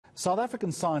South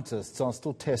African scientists are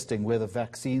still testing whether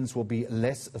vaccines will be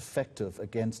less effective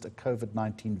against a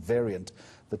COVID-19 variant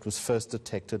that was first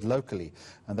detected locally,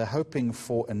 and they're hoping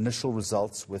for initial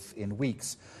results within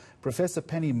weeks. Professor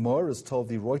Penny Moore has told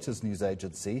the Reuters news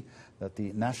agency that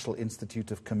the National Institute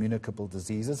of Communicable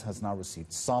Diseases has now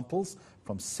received samples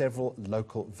from several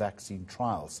local vaccine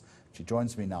trials. She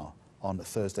joins me now on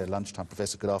Thursday lunchtime.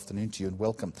 Professor, good afternoon to you and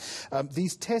welcome.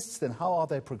 These tests, then, how are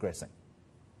they progressing?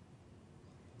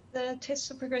 The tests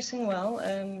are progressing well.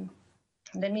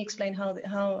 Let me explain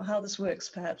how this works,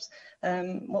 perhaps.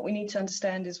 What we need to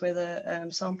understand is whether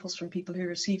samples from people who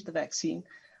received the vaccine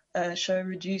show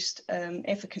reduced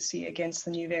efficacy against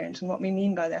the new variant. And what we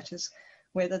mean by that is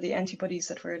whether the antibodies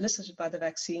that were elicited by the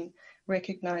vaccine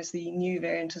recognize the new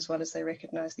variant as well as they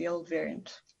recognize the old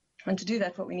variant. And to do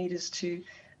that, what we need is to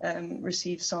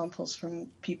receive samples from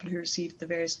people who received the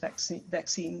various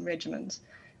vaccine regimens.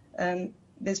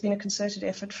 There's been a concerted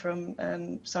effort from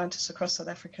scientists across South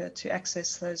Africa to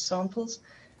access those samples,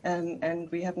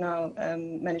 and we have now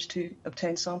managed to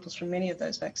obtain samples from many of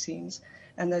those vaccines,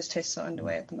 and those tests are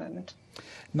underway at the moment.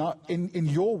 Now, in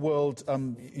your world,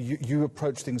 you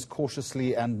approach things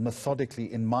cautiously and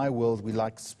methodically. In my world, we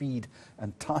like speed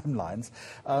and timelines.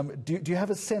 Do you have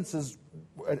a sense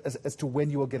as to when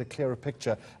you will get a clearer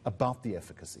picture about the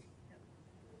efficacy?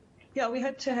 Yeah, we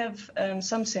hope to have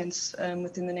some sense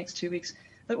within the next 2 weeks.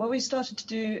 But what we started to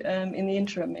do in the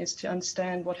interim is to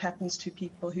understand what happens to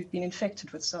people who've been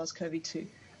infected with SARS-CoV-2,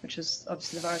 which is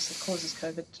obviously the virus that causes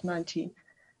COVID-19.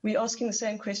 We're asking the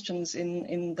same questions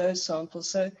in those samples.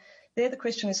 So there the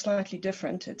question is slightly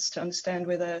different. It's to understand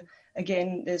whether,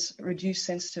 again, there's reduced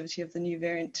sensitivity of the new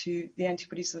variant to the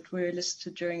antibodies that were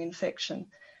elicited during infection.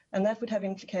 And that would have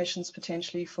implications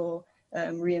potentially for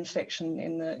reinfection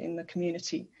in the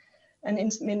community. And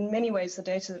in many ways, the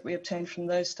data that we obtained from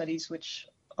those studies, which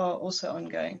are also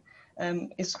ongoing,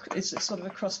 is sort of a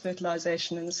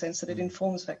cross-fertilization in the sense that it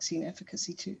informs vaccine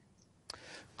efficacy too.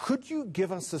 Could you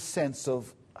give us a sense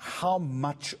of how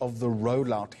much of the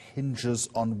rollout hinges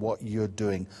on what you're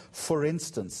doing? For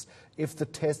instance, if the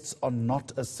tests are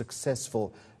not as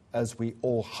successful as we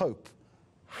all hope,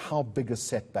 how big a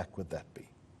setback would that be?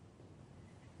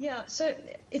 Yeah, so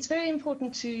it's very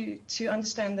important to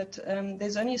understand that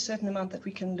there's only a certain amount that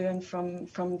we can learn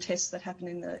from tests that happen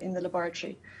in the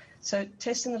laboratory. So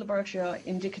tests in the laboratory are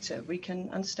indicative. We can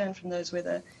understand from those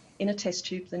whether in a test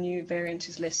tube the new variant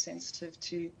is less sensitive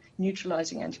to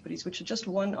neutralizing antibodies, which are just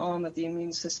one arm of the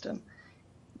immune system.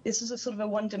 This is a sort of a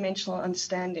one-dimensional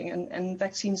understanding, and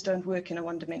vaccines don't work in a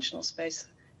one-dimensional space.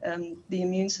 The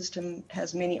immune system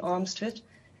has many arms to it,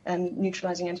 and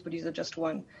neutralizing antibodies are just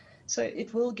one. So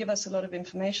it will give us a lot of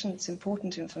information. It's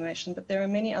important information, but there are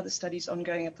many other studies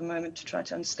ongoing at the moment to try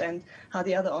to understand how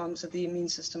the other arms of the immune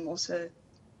system also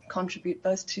contribute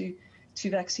both to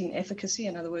vaccine efficacy,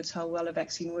 in other words, how well a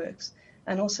vaccine works,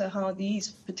 and also how these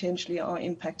potentially are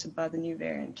impacted by the new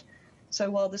variant. So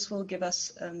while this will give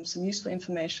us some useful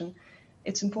information,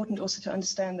 it's important also to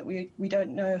understand that we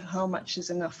don't know how much is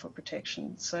enough for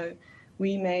protection. So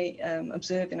we may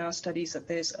observe in our studies that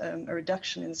there's a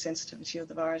reduction in the sensitivity of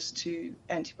the virus to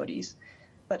antibodies.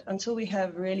 But until we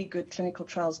have really good clinical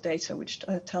trials data, which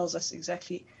tells us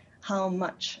exactly how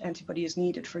much antibody is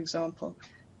needed, for example,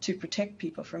 to protect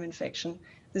people from infection,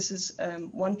 this is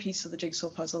one piece of the jigsaw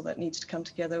puzzle that needs to come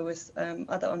together with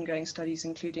other ongoing studies,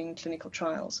 including clinical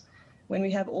trials. When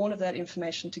we have all of that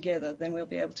information together, then we'll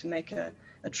be able to make a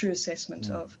true assessment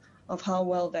of how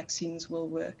well vaccines will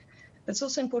work. But it's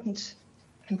also important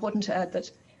to add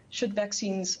that should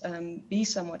vaccines be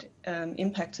somewhat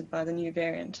impacted by the new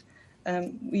variant,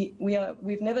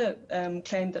 we've never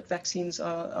claimed that vaccines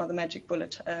are the magic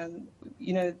bullet.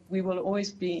 We will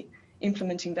always be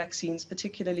implementing vaccines,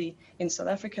 particularly in South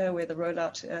Africa, where the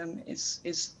rollout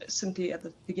is simply at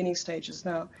the beginning stages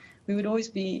now. We would always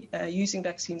be using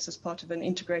vaccines as part of an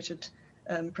integrated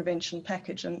prevention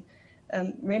package. And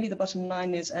really the bottom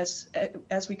line is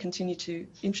as we continue to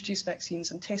introduce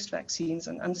vaccines and test vaccines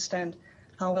and understand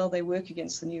how well they work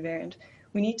against the new variant,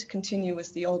 we need to continue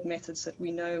with the old methods that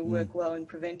we know work well in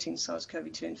preventing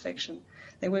SARS-CoV-2 infection.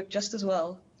 They work just as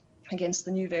well against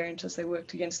the new variant as they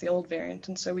worked against the old variant,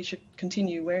 and so we should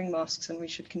continue wearing masks and we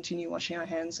should continue washing our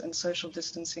hands and social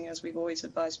distancing as we've always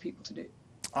advised people to do.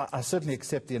 I certainly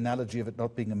accept the analogy of it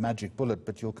not being a magic bullet,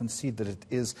 but you'll concede that it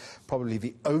is probably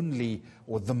the only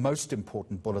or the most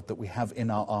important bullet that we have in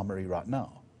our armory right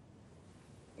now.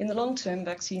 In the long term,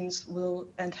 vaccines will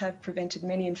and have prevented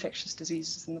many infectious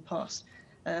diseases in the past.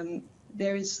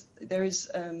 There is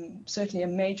certainly a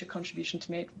major contribution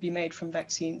to be made from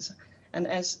vaccines. And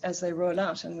as they roll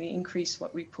out and we increase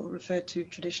what we refer to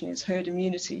traditionally as herd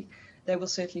immunity, they will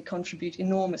certainly contribute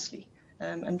enormously,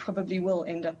 and probably will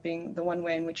end up being the one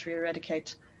way in which we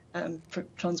eradicate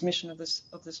transmission of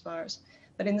this virus.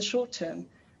 But in the short term,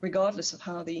 regardless of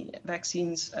how the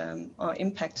vaccines are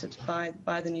impacted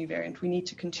by the new variant, we need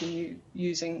to continue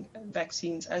using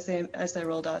vaccines as they're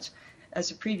rolled out. As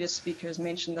the previous speaker has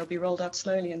mentioned, they'll be rolled out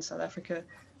slowly in South Africa,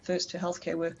 first to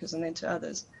healthcare workers and then to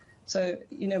others. So,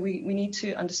 we need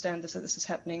to understand that this is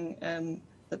happening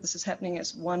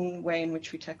as one way in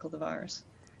which we tackle the virus.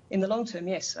 In the long term,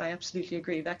 yes, I absolutely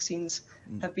agree. Vaccines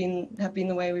have been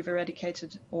the way we've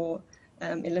eradicated or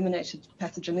eliminated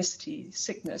pathogenicity,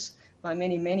 sickness, by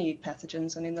many, many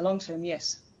pathogens. And in the long term,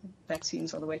 yes,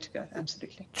 vaccines are the way to go,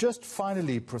 absolutely. Just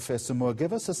finally, Professor Moore,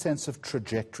 give us a sense of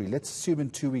trajectory. Let's assume in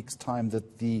 2 weeks' time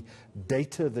that the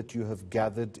data that you have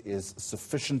gathered is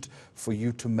sufficient for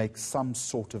you to make some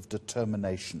sort of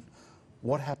determination.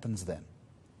 What happens then?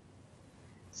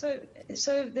 So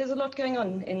there's a lot going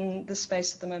on in this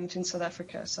space at the moment in South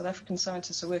Africa. South African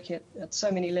scientists are working at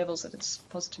so many levels that it's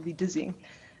positively dizzying.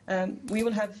 We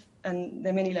will have, and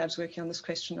there are many labs working on this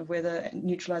question of whether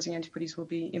neutralizing antibodies will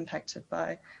be impacted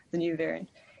by the new variant.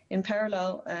 In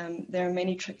parallel, there are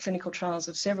many clinical trials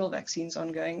of several vaccines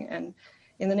ongoing, and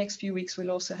in the next few weeks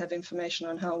we'll also have information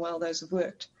on how well those have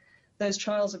worked. Those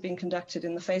trials are being conducted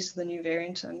in the face of the new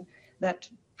variant, and that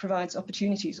provides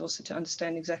opportunities also to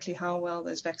understand exactly how well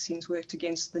those vaccines worked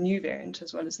against the new variant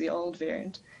as well as the old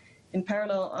variant. In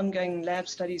parallel, ongoing lab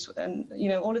studies, and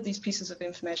all of these pieces of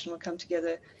information will come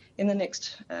together in the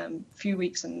next few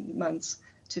weeks and months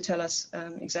to tell us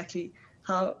exactly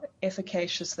how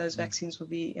efficacious those vaccines will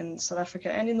be in South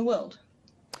Africa and in the world.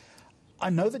 I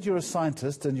know that you're a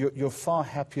scientist and you're far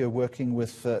happier working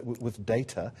with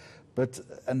data,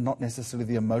 and not necessarily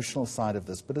the emotional side of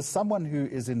this. But as someone who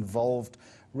is involved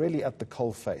really at the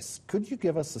coalface, could you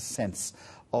give us a sense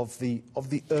of the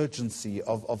urgency,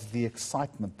 of the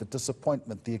excitement, the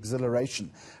disappointment, the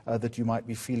exhilaration that you might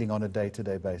be feeling on a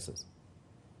day-to-day basis?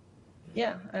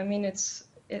 Yeah, I mean, it's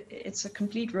a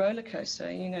complete roller coaster.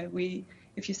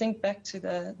 If you think back to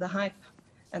the hype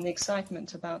and the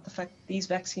excitement about the fact that these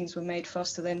vaccines were made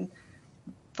faster than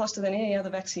any other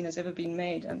vaccine has ever been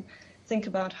made, and think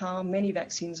about how many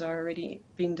vaccines are already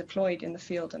being deployed in the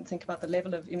field, and think about the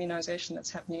level of immunization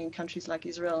that's happening in countries like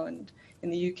Israel and in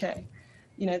the UK.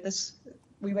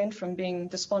 We went from being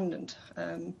despondent,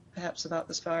 perhaps, about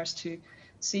this virus to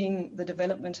seeing the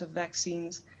development of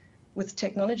vaccines with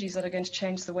technologies that are going to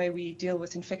change the way we deal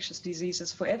with infectious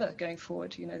diseases forever going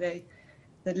forward.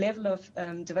 The level of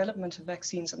development of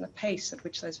vaccines and the pace at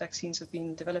which those vaccines have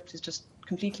been developed is just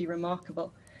completely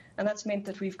remarkable. And that's meant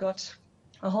that we've got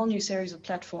a whole new series of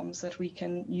platforms that we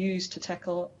can use to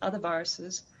tackle other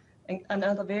viruses and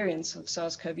other variants of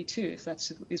SARS-CoV-2, if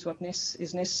that is what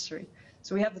is necessary.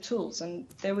 So we have the tools, and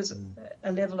there was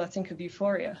a level, I think, of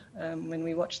euphoria when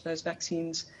we watched those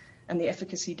vaccines and the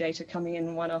efficacy data coming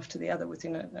in one after the other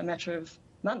within a matter of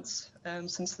months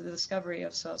since the discovery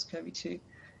of SARS-CoV-2.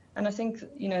 And I think,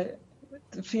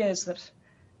 the fears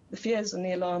and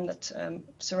the alarm that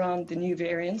surround the new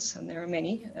variants, and there are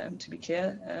many, to be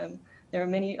clear, there are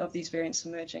many of these variants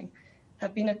emerging,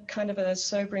 have been a kind of a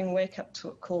sobering wake-up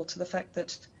call to the fact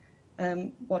that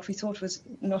what we thought was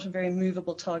not a very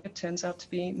movable target turns out to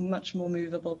be much more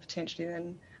movable potentially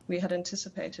than we had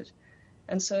anticipated.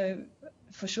 And so,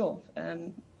 for sure,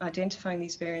 identifying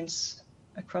these variants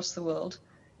across the world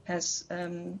has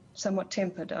somewhat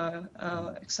tempered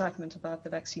our excitement about the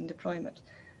vaccine deployment.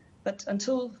 But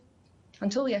until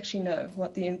we actually know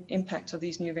what the impact of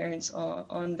these new variants are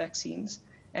on vaccines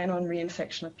and on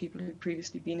reinfection of people who've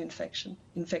previously been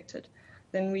infected,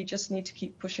 then we just need to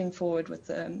keep pushing forward with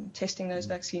testing those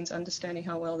vaccines, understanding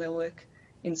how well they'll work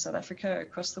in South Africa,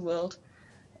 across the world,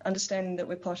 understanding that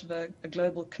we're part of a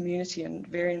global community and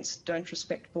variants don't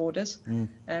respect borders.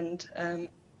 And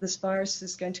this virus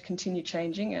is going to continue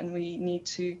changing, and we need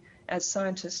to, as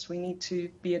scientists, we need to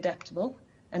be adaptable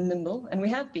and nimble, and we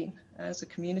have been as a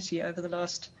community over the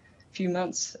last few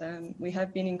months. We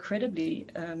have been incredibly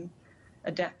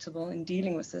adaptable in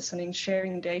dealing with this and in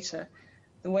sharing data.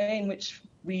 The way in which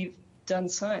we've done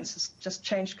science has just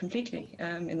changed completely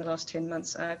in the last 10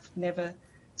 months. I've never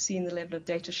seen the level of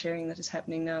data sharing that is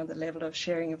happening now, the level of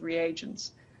sharing of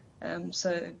reagents.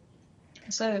 So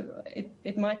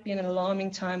it might be an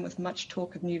alarming time with much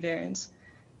talk of new variants.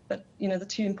 But, the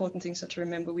two important things are to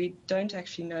remember: we don't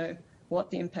actually know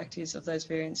what the impact is of those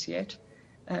variants yet.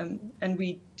 And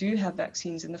we do have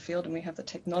vaccines in the field, and we have the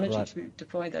technology to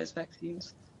deploy those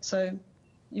vaccines. So,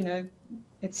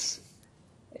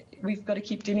 we've got to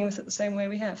keep dealing with it the same way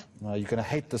we have. Now, you're going to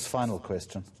hate this final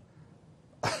question.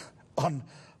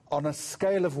 On a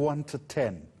scale of 1 to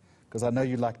 10, Because I know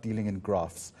you like dealing in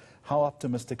graphs. How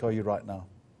optimistic are you right now?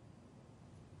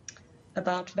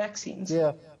 About vaccines?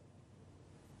 Yeah.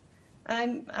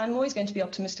 I'm always going to be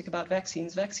optimistic about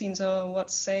vaccines. Vaccines are what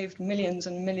saved millions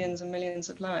and millions and millions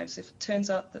of lives. If it turns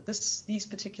out that these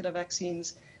particular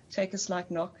vaccines take a slight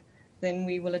knock, then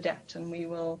we will adapt and we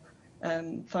will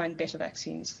find better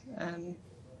vaccines.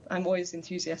 I'm always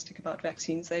enthusiastic about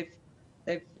vaccines.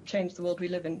 They've changed the world we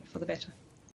live in for the better.